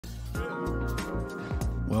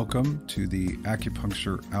Welcome to the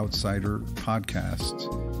Acupuncture Outsider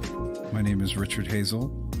podcast. My name is Richard Hazel,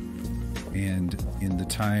 and in the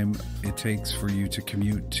time it takes for you to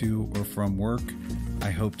commute to or from work,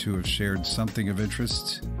 I hope to have shared something of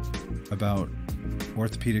interest about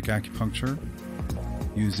orthopedic acupuncture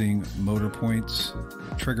using motor points,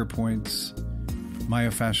 trigger points,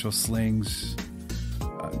 myofascial slings,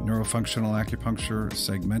 neurofunctional acupuncture,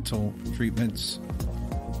 segmental treatments,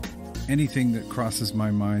 anything that crosses my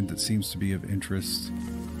mind that seems to be of interest.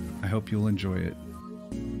 I hope you'll enjoy it.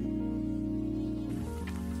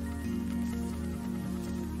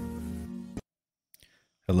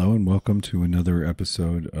 Hello and welcome to another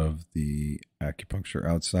episode of the Acupuncture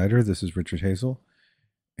Outsider. This is Richard Hazel,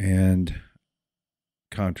 and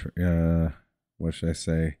what should I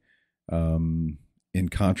say? In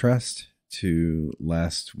contrast to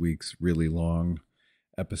last week's really long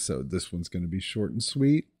episode, this one's going to be short and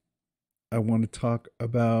sweet. I want to talk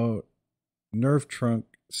about nerve trunk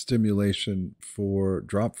stimulation for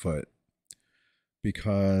drop foot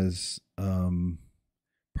because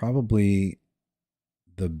probably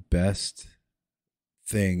the best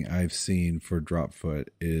thing I've seen for drop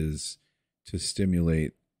foot is to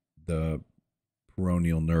stimulate the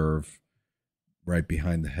peroneal nerve right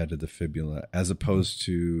behind the head of the fibula, as opposed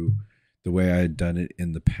to the way I had done it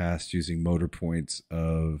in the past using motor points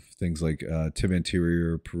of things like tib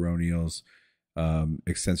anterior, peroneals,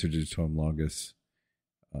 extensor digitorum longus,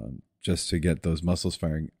 just to get those muscles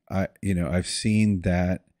firing. I've seen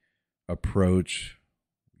that approach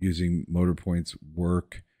using motor points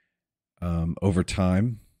work over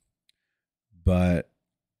time, but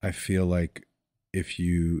I feel like if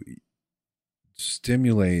you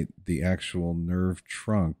stimulate the actual nerve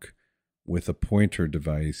trunk with a pointer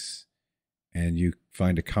device, and you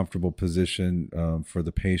find a comfortable position for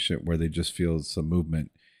the patient where they just feel some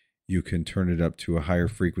movement, you can turn it up to a higher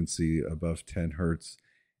frequency above 10 hertz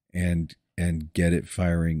and get it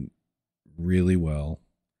firing really well.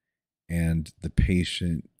 And the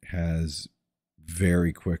patient has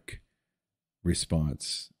very quick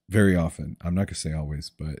response very often. I'm not going to say always,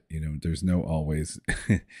 but there's no always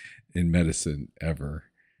in medicine ever.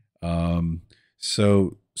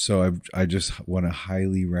 I just want to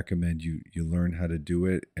highly recommend you learn how to do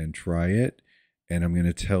it and try it. And I'm going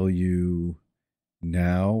to tell you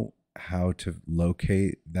now how to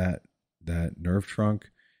locate that nerve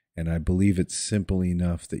trunk. And I believe it's simple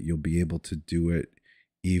enough that you'll be able to do it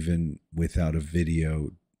even without a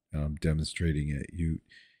video demonstrating it. You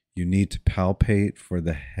need to palpate for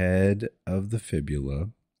the head of the fibula.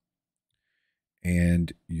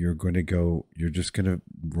 And you're just going to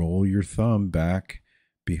roll your thumb back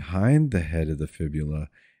behind the head of the fibula,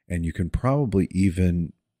 and you can probably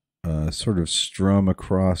even sort of strum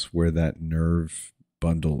across where that nerve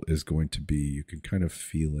bundle is going to be. You can kind of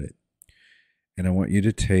feel it. And I want you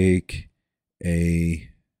to take a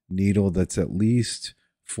needle that's at least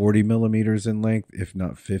 40 millimeters in length, if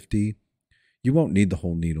not 50. You won't need the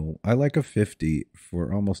whole needle. I like a 50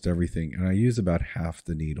 for almost everything, and I use about half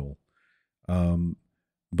the needle.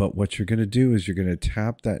 But what you're going to do is you're going to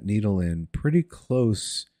tap that needle in pretty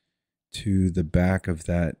close to the back of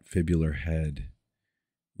that fibular head.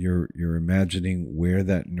 You're imagining where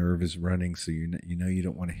that nerve is running, so you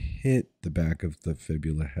don't want to hit the back of the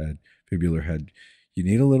fibular head. You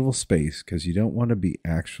need a little space because you don't want to be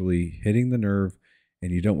actually hitting the nerve,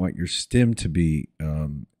 and you don't want your stim to be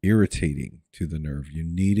irritating to the nerve. You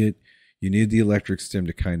need it. You need the electric stim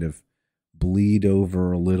to kind of bleed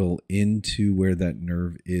over a little into where that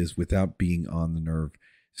nerve is without being on the nerve,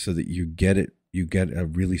 so that you get a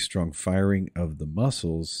really strong firing of the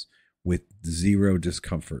muscles with zero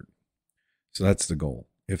discomfort. So that's the goal.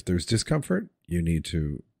 If there's discomfort, you need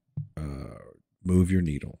to move your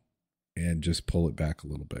needle and just pull it back a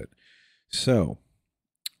little bit. So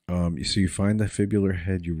you find the fibular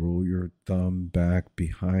head, you roll your thumb back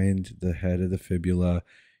behind the head of the fibula.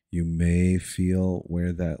 You may feel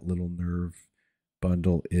where that little nerve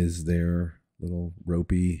bundle is there, little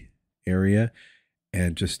ropey area,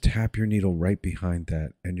 and just tap your needle right behind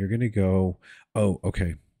that. And you're going to go,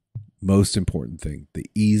 most important thing, the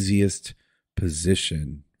easiest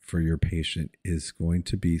position for your patient is going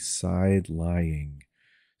to be side lying.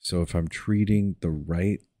 So if I'm treating the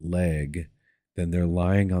right leg, then they're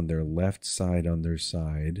lying on their left side on their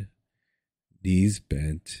side, knees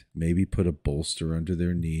bent, maybe put a bolster under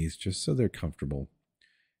their knees just so they're comfortable.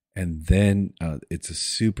 And then it's a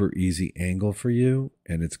super easy angle for you,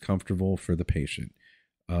 and it's comfortable for the patient.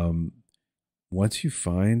 Once you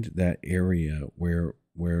find that area where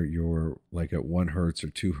you're like at 1 hertz or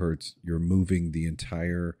 2 hertz, you're moving the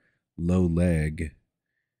entire low leg,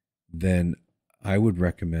 then I would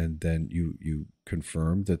recommend then you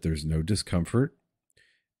confirm that there's no discomfort,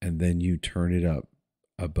 and then you turn it up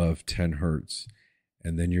above 10 hertz.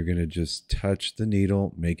 And then you're going to just touch the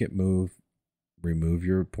needle, make it move, remove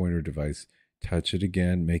your pointer device, touch it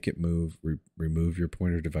again, make it move, remove your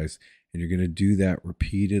pointer device. And you're going to do that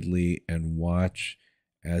repeatedly and watch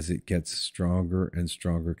as it gets stronger and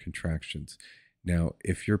stronger contractions. Now,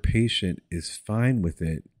 if your patient is fine with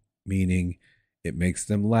it, meaning it makes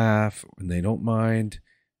them laugh and they don't mind,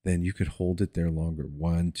 then you could hold it there longer,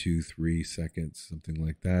 1, 2, 3 seconds, something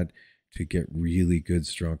like that, to get really good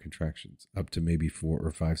strong contractions, up to maybe 4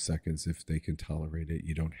 or 5 seconds if they can tolerate it.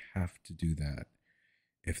 You don't have to do that.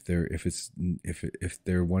 If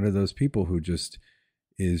they're one of those people who just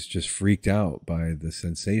is just freaked out by the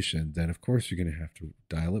sensation, then of course you're going to have to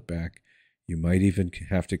dial it back. You might even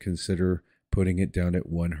have to consider putting it down at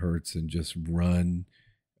 1 hertz and just run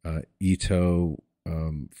Ito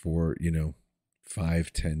for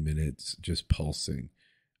 5-10 minutes, just pulsing.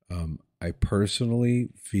 I personally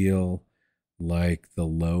feel like the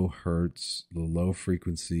low hertz, the low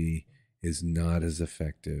frequency is not as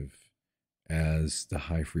effective as the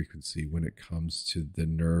high frequency when it comes to the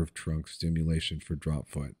nerve trunk stimulation for drop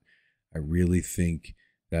foot. I really think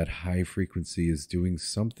that high frequency is doing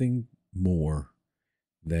something more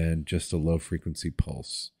than just a low frequency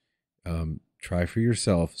pulse. Try for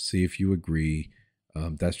yourself, see if you agree.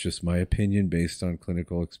 That's just my opinion based on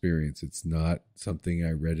clinical experience. It's not something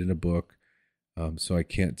I read in a book. So I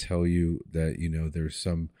can't tell you that, there's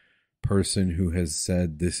some person who has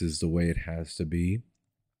said this is the way it has to be.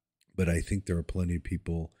 But I think there are plenty of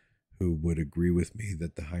people who would agree with me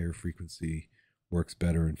that the higher frequency works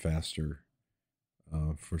better and faster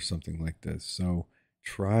for something like this. So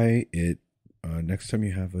try it. Next time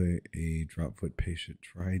you have a drop foot patient,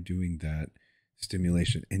 try doing that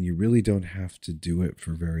stimulation. And you really don't have to do it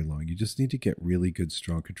for very long. You just need to get really good,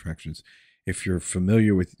 strong contractions. If you're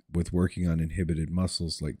familiar with working on inhibited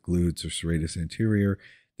muscles like glutes or serratus anterior,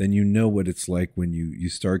 then you know what it's like when you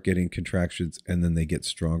start getting contractions and then they get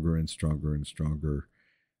stronger and stronger and stronger.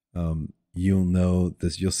 You'll know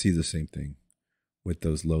this. You'll see the same thing with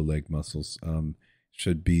those low leg muscles.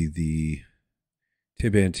 Should be the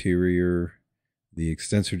tib anterior, the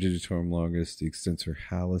extensor digitorum longus, the extensor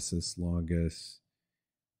hallucis longus,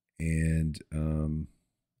 and I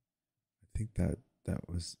think that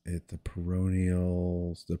was it. The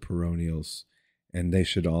peroneals, and they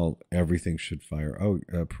should everything should fire. Oh,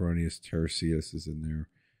 peroneus tertius is in there.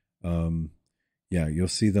 Yeah, you'll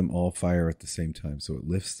see them all fire at the same time. So it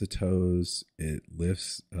lifts the toes, it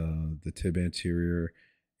lifts the tib anterior,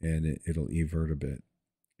 and it'll evert a bit.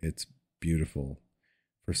 It's beautiful.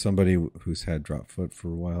 For somebody who's had drop foot for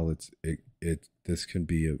a while, this can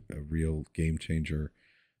be a real game changer.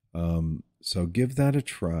 So give that a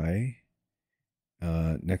try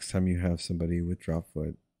next time you have somebody with drop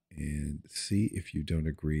foot, and see if you don't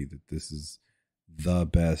agree that this is the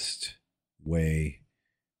best way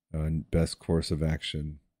and best course of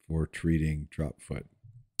action for treating drop foot.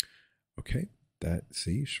 Okay,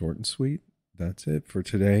 short and sweet. That's it for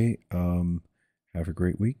today. Have a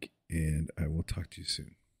great week, and I will talk to you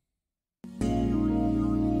soon.